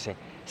du succès.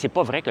 C'est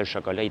pas vrai que le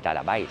chocolat est à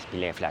la baisse.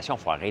 Puis l'inflation,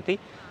 il faut arrêter.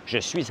 Je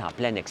suis en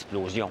pleine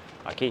explosion.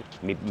 OK?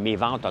 Mes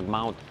ventes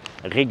augmentent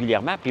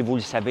régulièrement. Puis vous ne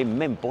le savez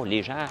même pas.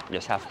 Les gens ne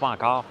le savent pas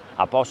encore,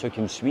 à part ceux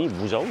qui me suivent,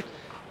 vous autres,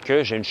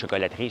 que j'ai une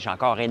chocolaterie. J'ai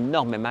encore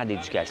énormément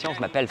d'éducation. Je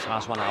m'appelle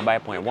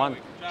FrançoisLambert.one.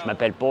 Je ne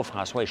m'appelle pas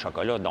François et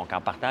Chocolat. Donc, en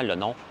partant, le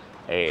nom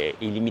est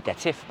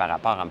limitatif par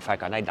rapport à me faire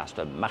connaître dans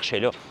ce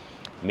marché-là.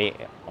 Mais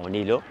on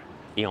est là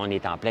et on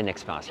est en pleine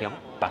expansion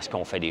parce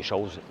qu'on fait des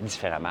choses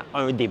différemment.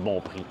 Un des bons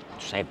prix,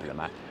 tout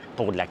simplement,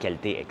 pour de la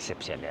qualité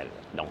exceptionnelle.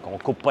 Donc, on ne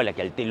coupe pas la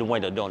qualité, loin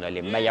de là. On a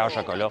les meilleurs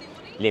chocolats,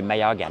 les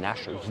meilleures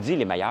ganaches. Je dis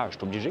les meilleurs, je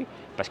suis obligé,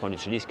 parce qu'on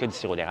n'utilise que du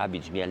sirop d'érable et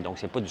du miel. Donc,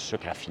 c'est pas du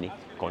sucre raffiné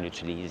qu'on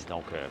utilise.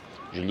 Donc,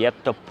 Juliette,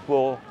 tu n'as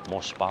pas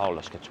mon support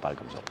lorsque tu parles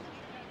comme ça.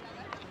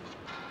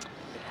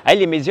 Hey,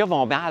 les médias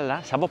vont mal, hein?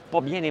 Ça va pas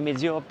bien les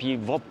médias, puis ils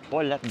vont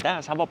pas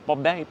là-dedans, ça va pas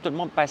bien, tout le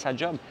monde perd sa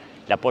job.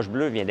 La poche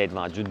bleue vient d'être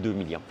vendue 2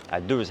 millions. À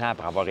 2 ans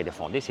après avoir été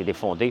fondée, c'est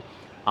défondé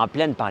en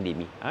pleine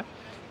pandémie. Hein?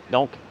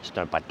 Donc, c'est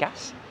un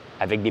podcast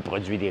avec des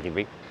produits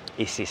dérivés,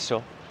 et c'est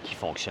ça qui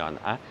fonctionne.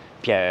 Hein?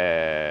 Puis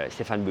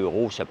Stéphane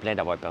Bureau se plaint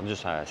d'avoir perdu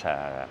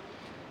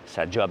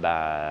sa job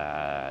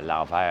à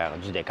l'envers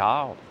du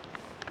décor.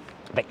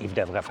 Bien, il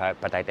devrait faire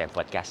peut-être un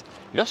podcast.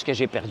 Là, ce que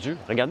j'ai perdu,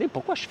 regardez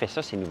pourquoi je fais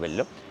ça, ces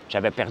nouvelles-là.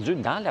 J'avais perdu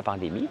dans la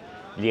pandémie.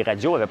 Les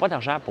radios n'avaient pas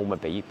d'argent pour me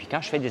payer. Puis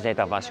quand je fais des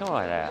interventions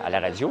à la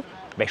radio,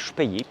 bien, je suis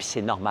payé, puis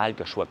c'est normal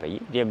que je sois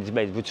payé. Puis elle me dit,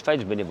 bien, veux-tu faire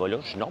du bénévolat?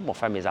 Je dis, non, je vais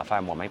faire mes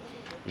affaires moi-même.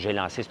 J'ai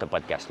lancé ce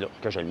podcast-là,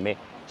 que je le mets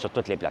sur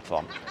toutes les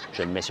plateformes.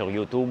 Je le mets sur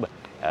YouTube,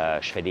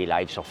 je fais des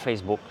lives sur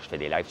Facebook, je fais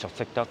des lives sur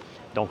TikTok.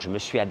 Donc, je me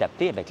suis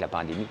adapté avec la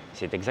pandémie.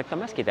 C'est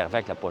exactement ce qui est arrivé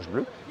avec la poche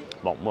bleue.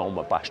 Bon, moi, on ne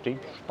m'a pas acheté,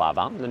 je ne suis pas à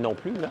vendre là, non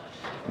plus, là.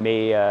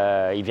 Mais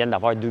ils viennent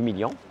d'avoir 2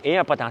 millions et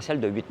un potentiel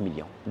de 8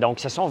 millions. Donc,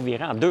 ils se sont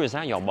virés en 2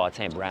 ans, ils ont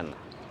bâti un brand,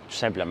 tout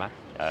simplement.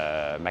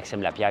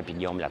 Maxime Lapierre et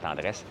Guillaume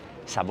Latendresse,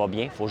 ça va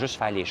bien, il faut juste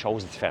faire les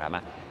choses différemment.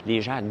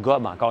 Les gens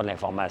gobent encore de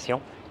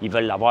l'information, ils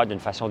veulent l'avoir d'une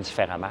façon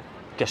différemment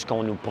que ce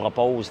qu'on nous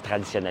propose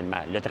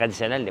traditionnellement. Le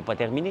traditionnel n'est pas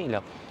terminé,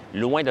 là.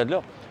 Loin de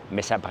là.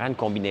 Mais ça prend une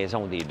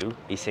combinaison des deux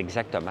et c'est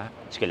exactement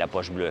ce que la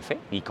poche bleue a fait.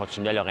 Ils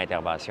continuaient leur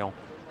intervention,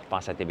 je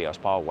pense à TVA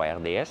Sport ou à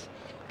RDS,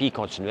 puis ils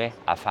continuaient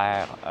à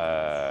faire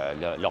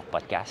leur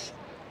podcast.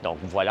 Donc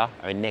voilà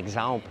un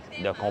exemple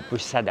de qu'on peut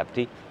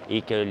s'adapter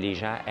et que les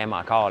gens aiment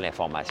encore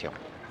l'information.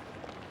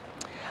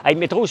 Hey,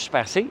 Métro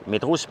Super C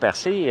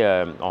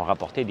ont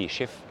rapporté des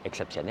chiffres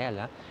exceptionnels.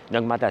 Hein? Une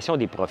augmentation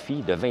des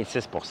profits de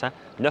 26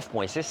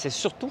 9,6 c'est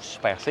surtout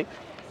Super C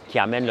qui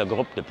amène le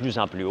groupe de plus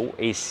en plus haut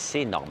et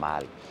c'est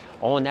normal.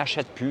 On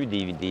n'achète plus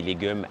des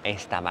légumes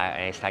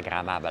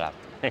Instagrammables.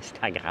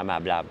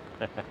 Instagrammables.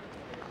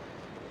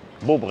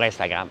 Beau pour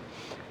Instagram.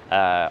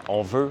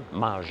 On veut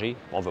manger,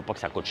 on ne veut pas que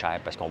ça coûte cher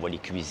parce qu'on va les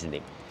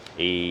cuisiner.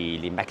 Et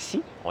les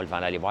Maxi, on le va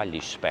aller voir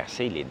les Super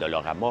C, les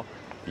Dollarama,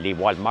 les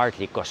Walmart,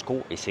 les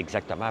Costco, et c'est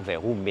exactement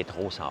vers où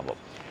Métro s'en va.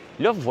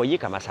 Là, vous voyez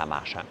comment ça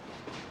marche. Hein?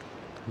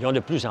 Ils ont de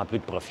plus en plus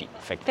de profit.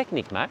 Fait que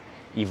techniquement,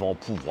 ils vont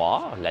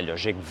pouvoir, la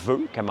logique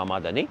veut qu'à un moment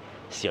donné,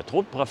 s'il y a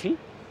trop de profit,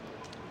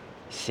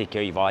 c'est qu'il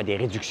va y avoir des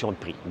réductions de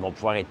prix. Ils vont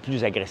pouvoir être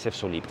plus agressifs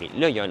sur les prix.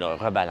 Là, il y a un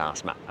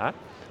rebalancement, hein?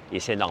 Et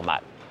c'est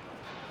normal.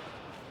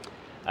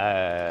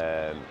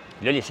 Là,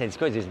 les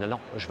syndicats ils disent non,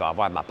 je vais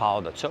avoir ma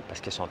part de ça parce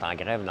qu'ils sont en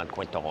grève dans le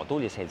coin de Toronto,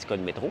 les syndicats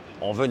de métro.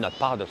 On veut notre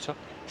part de ça.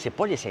 C'est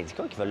pas les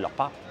syndicats qui veulent leur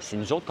part, c'est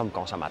nous autres comme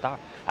consommateurs.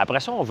 Après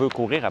ça, on veut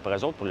courir après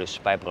eux autres pour le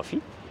super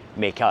profit.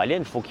 Mais Colin,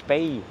 il faut qu'ils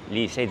payent.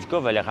 Les syndicats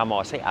veulent le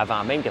ramasser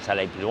avant même que ça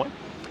aille plus loin.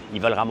 Ils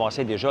veulent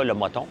ramasser déjà le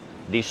moton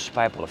des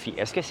super profits.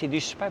 Est-ce que c'est des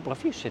super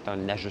profits ou c'est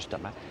un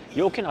ajustement? Il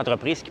n'y a aucune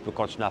entreprise qui peut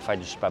continuer à faire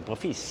du super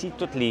profit. Si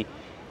tous les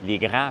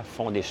grands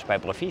font des super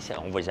profits,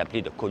 on va les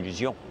appeler de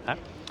collusion. Hein?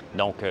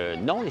 Donc,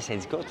 non, les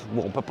syndicats,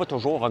 on ne peut pas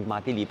toujours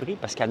augmenter les prix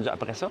parce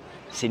qu'après ça,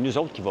 c'est nous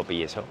autres qui va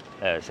payer ça,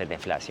 cette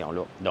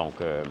inflation-là. Donc,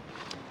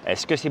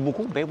 est-ce que c'est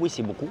beaucoup? Bien oui,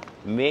 c'est beaucoup,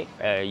 mais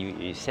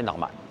c'est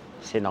normal.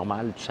 C'est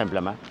normal, tout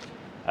simplement.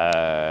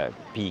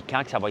 Puis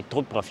quand ça va être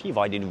trop de profit, il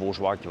va y avoir des nouveaux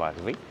joueurs qui vont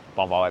arriver, puis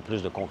on va avoir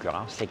plus de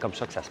concurrence. C'est comme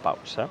ça que ça se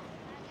passe. Hein?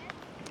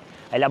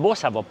 La bourse,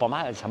 ça va pas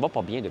mal, ça va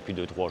pas bien depuis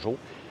 2-3 jours.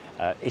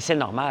 Et c'est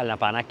normal. Hein?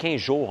 Pendant 15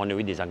 jours, on a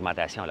eu des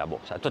augmentations à la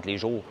bourse. À tous les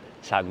jours,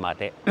 ça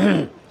augmentait.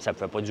 Ça ne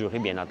pouvait pas durer,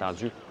 bien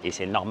entendu. Et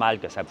c'est normal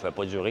que ça ne pouvait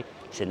pas durer.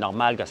 C'est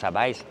normal que ça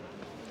baisse.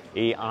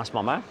 Et en ce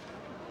moment,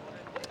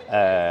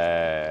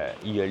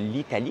 il y a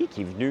l'Italie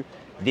qui est venue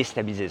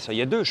déstabiliser ça. Il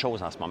y a deux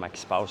choses en ce moment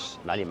qui se passent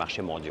dans les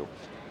marchés mondiaux.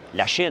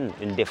 La Chine,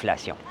 une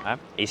déflation. Hein?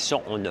 Et ça,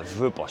 on ne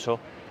veut pas ça.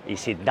 Et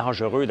c'est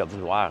dangereux de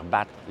vouloir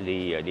battre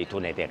les taux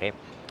d'intérêt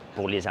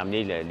pour les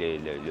amener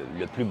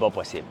le plus bas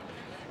possible.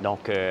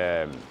 Donc,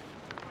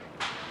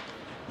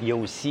 il y a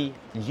aussi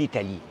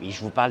l'Italie. Et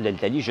je vous parle de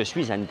l'Italie. Je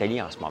suis en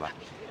Italie en ce moment.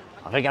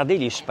 Regardez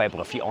les super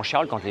profits. On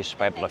chiale contre les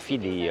super profits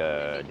des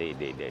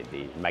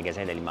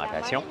magasins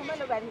d'alimentation.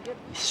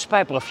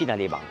 Super profits dans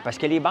les banques. Parce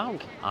que les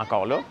banques,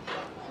 encore là,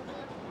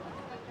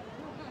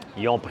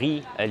 ils ont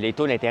pris, les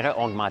taux d'intérêt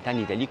ont augmenté en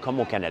Italie comme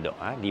au Canada.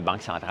 Hein? Les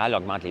banques centrales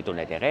augmentent les taux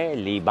d'intérêt.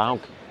 Les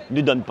banques ne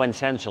nous donnent pas une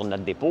scène sur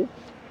notre dépôt.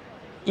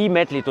 Ils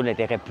mettent les taux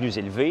d'intérêt plus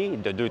élevés,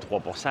 de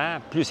 2-3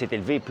 Plus c'est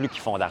élevé, plus ils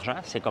font d'argent.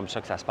 C'est comme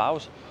ça que ça se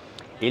passe.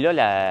 Et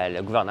là,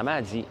 le gouvernement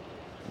a dit,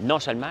 non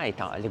seulement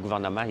le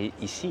gouvernement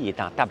ici est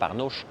en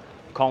tabarnouche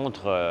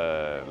contre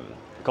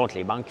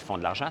les banques qui font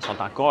de l'argent, sont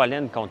en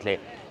coalition contre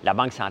la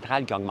Banque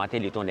centrale qui a augmenté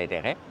les taux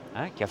d'intérêt,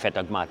 hein, qui a fait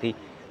augmenter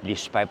les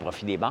super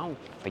profits des banques.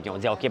 Fait qu'ils ont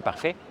dit, OK,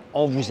 parfait,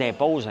 on vous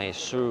impose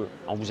je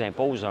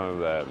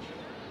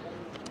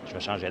vais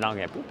changer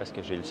l'angle un peu parce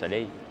que j'ai le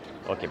soleil.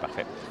 OK,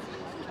 parfait.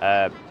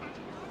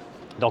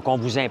 Donc, on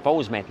vous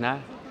impose maintenant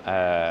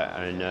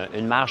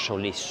une marge sur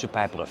les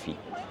super profits.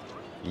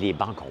 Les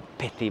banques ont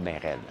pété bien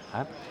raide.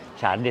 Hein?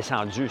 Ça a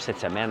descendu cette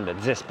semaine de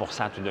 10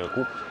 tout d'un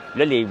coup.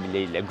 Là,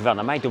 le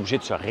gouvernement est obligé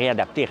de se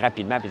réadapter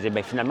rapidement et de dire,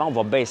 bien, finalement, on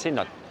va baisser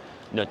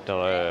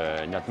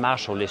notre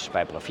marge sur les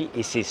super profits.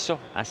 Et c'est ça,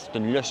 hein? C'est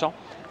une leçon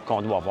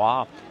qu'on doit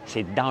voir.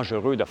 C'est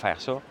dangereux de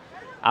faire ça.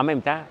 En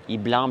même temps, ils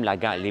blâment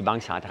les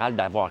banques centrales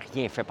d'avoir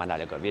rien fait pendant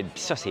la COVID.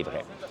 Puis ça, c'est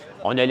vrai.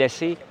 On a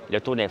laissé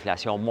le taux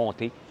d'inflation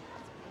monter.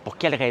 Pour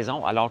quelle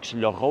raison? Alors que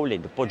leur rôle n'est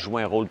pas de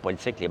jouer un rôle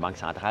politique, les banques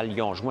centrales.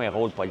 Ils ont joué un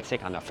rôle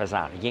politique en ne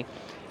faisant rien.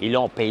 Et là,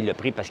 on paye le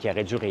prix parce qu'ils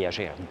auraient dû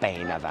réagir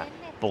bien avant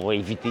pour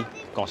éviter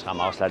qu'on se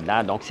ramasse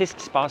là-dedans. Donc, c'est ce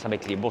qui se passe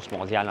avec les bourses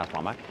mondiales en ce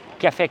moment,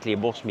 qui affecte les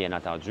bourses, bien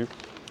entendu,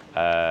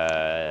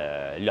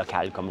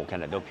 locales, comme au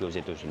Canada puis aux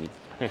États-Unis.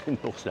 Une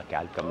bourse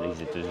locale, comme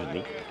les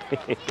États-Unis.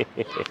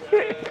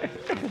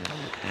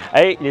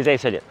 Hey, les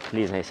insolites,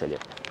 les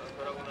insolites.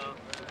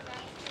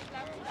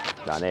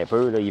 J'en ai un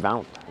peu, là, ils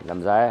vendent. La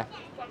misère.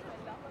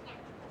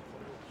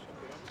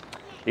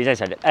 Les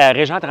insolites.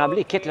 Régent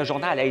Tremblay quitte le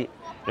journal. Hey,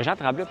 Régent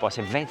Tremblay a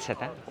passé 27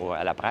 ans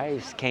à la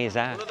presse, 15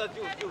 ans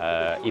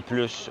et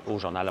plus au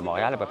Journal de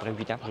Montréal, à peu près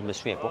 8 ans, je ne me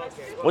souviens pas.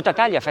 Au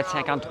total, il a fait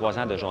 53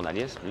 ans de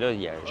journalisme. Là,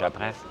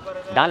 j'apprends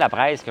dans la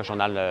presse que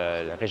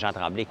le Régent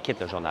Tremblay quitte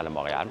le Journal de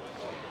Montréal.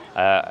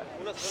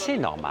 C'est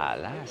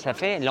normal, hein? Ça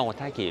fait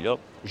longtemps qu'il est là.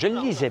 Je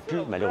ne lisais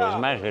plus,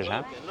 malheureusement,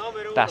 Régent,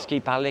 parce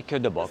qu'il parlait que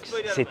de boxe.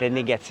 C'était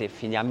négatif.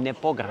 Il n'amenait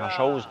pas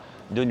grand-chose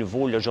de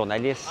nouveau, le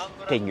journaliste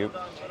teigneux.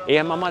 Et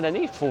à un moment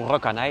donné, il faut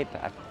reconnaître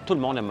à tout le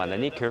monde à un moment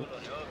donné qu'il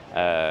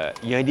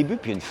y a un début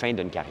puis une fin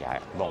d'une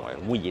carrière. Bon,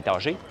 oui, il est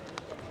âgé,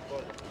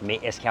 mais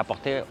est-ce qu'il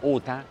apportait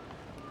autant,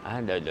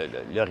 hein,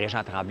 le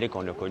Régent Tremblay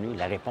qu'on a connu?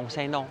 La réponse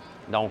est non.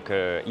 Donc,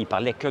 il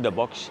parlait que de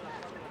boxe,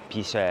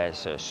 puis ce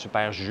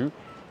super Julie,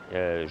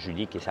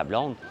 qui est sa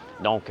blonde.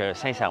 Donc,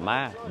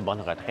 sincèrement,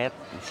 bonne retraite.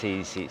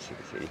 Il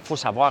faut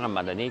savoir à un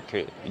moment donné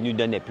qu'il ne nous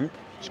donnait plus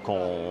ce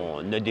qu'on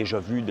a déjà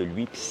vu de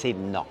lui, puis c'est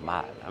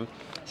normal. Hein?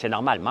 C'est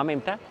normal. Mais en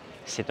même temps,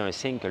 c'est un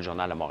signe que le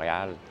Journal de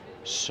Montréal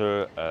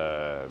se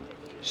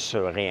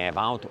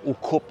réinvente ou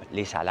coupe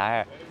les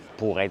salaires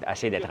pour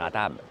essayer d'être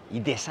rentable.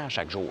 Il descend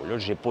chaque jour. Là,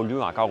 je n'ai pas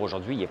lu encore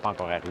aujourd'hui, il n'est pas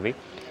encore arrivé.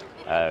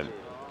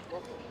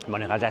 On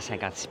est rendu à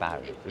 56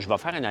 pages. Je vais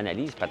faire une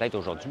analyse peut-être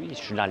aujourd'hui. Je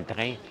suis dans le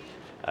train.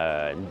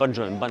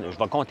 Je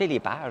vais compter les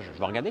pages. Je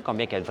vais regarder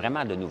combien il y a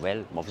vraiment de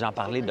nouvelles. Je vais vous en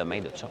parler demain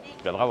de ça.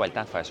 Je devrais avoir le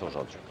temps de faire ça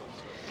aujourd'hui.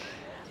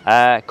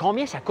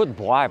 Combien ça coûte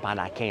boire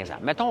pendant 15 ans?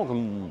 Mettons que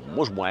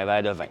moi, je bois un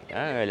verre de vin,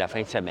 hein, la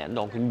fin de semaine.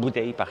 Donc, une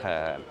bouteille par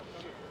fin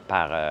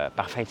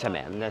de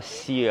semaine. Là,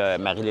 si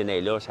Marilyn est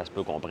là, ça se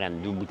peut qu'on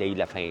prenne 2 bouteilles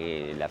la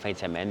fin de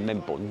semaine,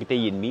 même pas. Une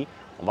bouteille et demie,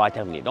 on va en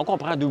terminer. Donc, on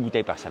prend 2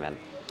 bouteilles par semaine.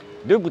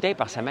 2 bouteilles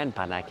par semaine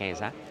pendant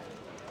 15 ans,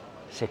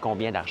 c'est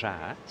combien d'argent,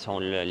 hein? Si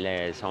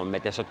on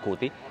mettait ça de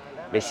côté,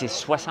 bien, c'est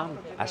 60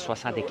 à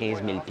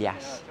 75 000 $.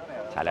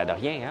 Ça a l'air de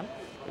rien, hein?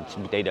 Une petite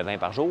bouteille de vin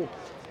par jour,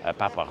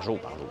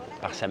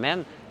 par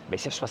semaine. bien,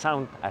 c'est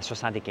 60 à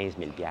 75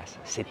 000 $.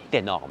 C'est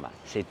énorme.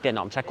 C'est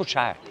énorme. Ça coûte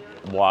cher,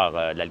 boire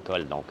de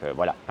l'alcool. Donc,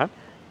 voilà. Hein?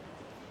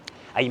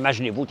 Ah,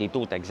 imaginez-vous, tu es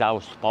au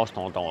Texas, tu passes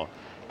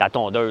ta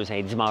tondeuse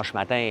un dimanche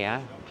matin, hein?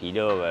 Puis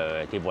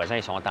là, tes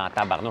voisins sont en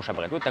tabarnouche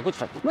après toi. Tout à coup, tu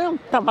fais « Ouais,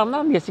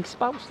 tabarnouche, qu'est-ce qui se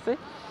passe? » tu sais?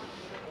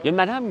 Il y a une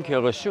madame qui a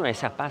reçu un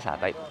serpent sur la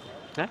tête.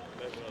 Hein?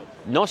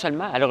 Non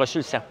seulement elle a reçu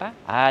le serpent,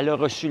 elle a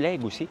reçu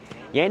l'aigle aussi.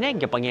 Il y a un aigle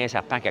qui a pogné un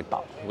serpent quelque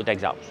part, au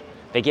Texas.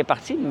 Fait qu'il est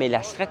parti, mais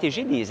la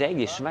stratégie des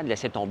aigles est souvent de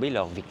laisser tomber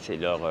leur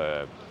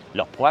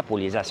proie pour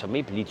les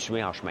assommer puis les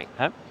tuer en chemin.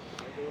 Hein?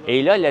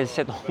 Et là, elle a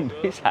laissé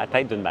tomber sur la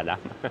tête d'une madame.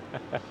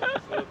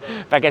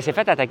 Fait qu'elle s'est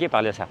fait attaquer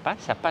par le serpent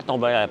est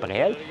tombé après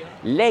elle.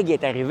 L'aigle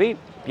est arrivé,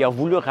 puis il a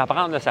voulu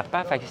reprendre le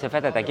serpent, fait qu'il s'est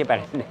fait attaquer par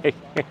une aigle.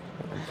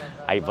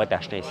 Il va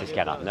t'acheter un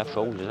 6,49,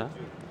 chose, hein?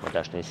 Va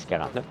t'acheter un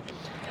 6,49.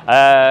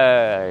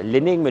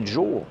 L'énigme du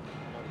jour.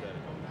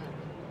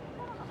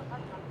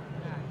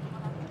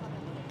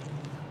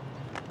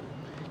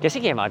 Qu'est-ce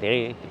qu'il a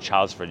inventé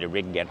Charles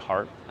Frederick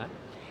Gethard? Hein?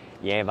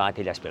 Il a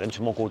inventé l'aspirine.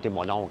 C'est mon côté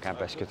mon oncle, hein,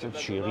 parce que, tu sais,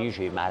 chérie,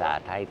 j'ai mal à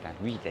la tête. Hein.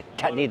 Lui, il était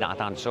tanné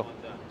d'entendre ça.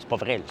 C'est pas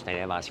vrai, c'est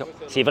une invention.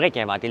 C'est vrai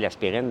qu'il a inventé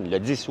l'aspirine le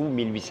 10 août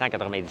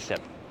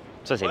 1897.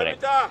 Ça, c'est vrai.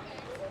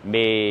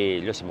 Mais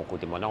là, c'est mon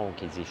côté mon oncle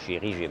qui dit «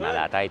 Chérie, j'ai mal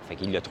à la tête », fait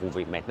qu'il l'a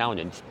trouvé. Maintenant, on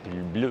a une petite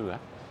pilule bleue,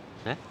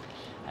 hein?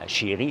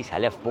 Chérie, ça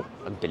lève pas,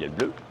 une pilule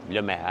bleue.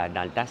 Là, mais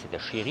dans le temps, c'était «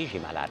 Chérie, j'ai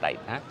mal à la tête ».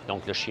 Hein?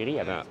 Donc, le chéri, il y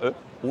avait un E,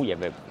 ou il y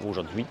avait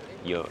aujourd'hui,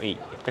 il y a un I.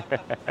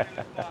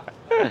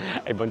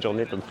 Hey, bonne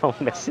journée tout le monde,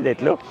 merci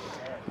d'être là.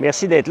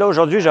 Merci d'être là.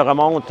 Aujourd'hui, je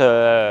remonte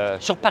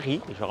sur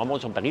Paris.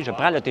 Je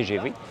prends le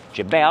TGV.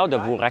 J'ai bien hâte de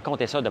vous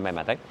raconter ça demain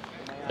matin.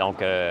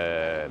 Donc,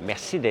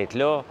 merci d'être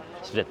là.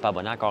 Si vous n'êtes pas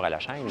abonné encore à la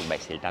chaîne, bien,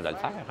 c'est le temps de le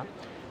faire.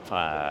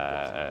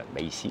 Hein?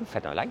 Bien, ici,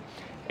 faites un like.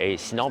 Et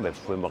sinon, bien,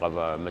 vous pouvez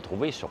me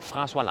trouver sur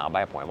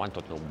françoislambert.one,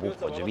 tous nos beaux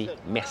produits.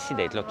 Merci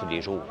d'être là tous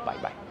les jours. Bye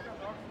bye.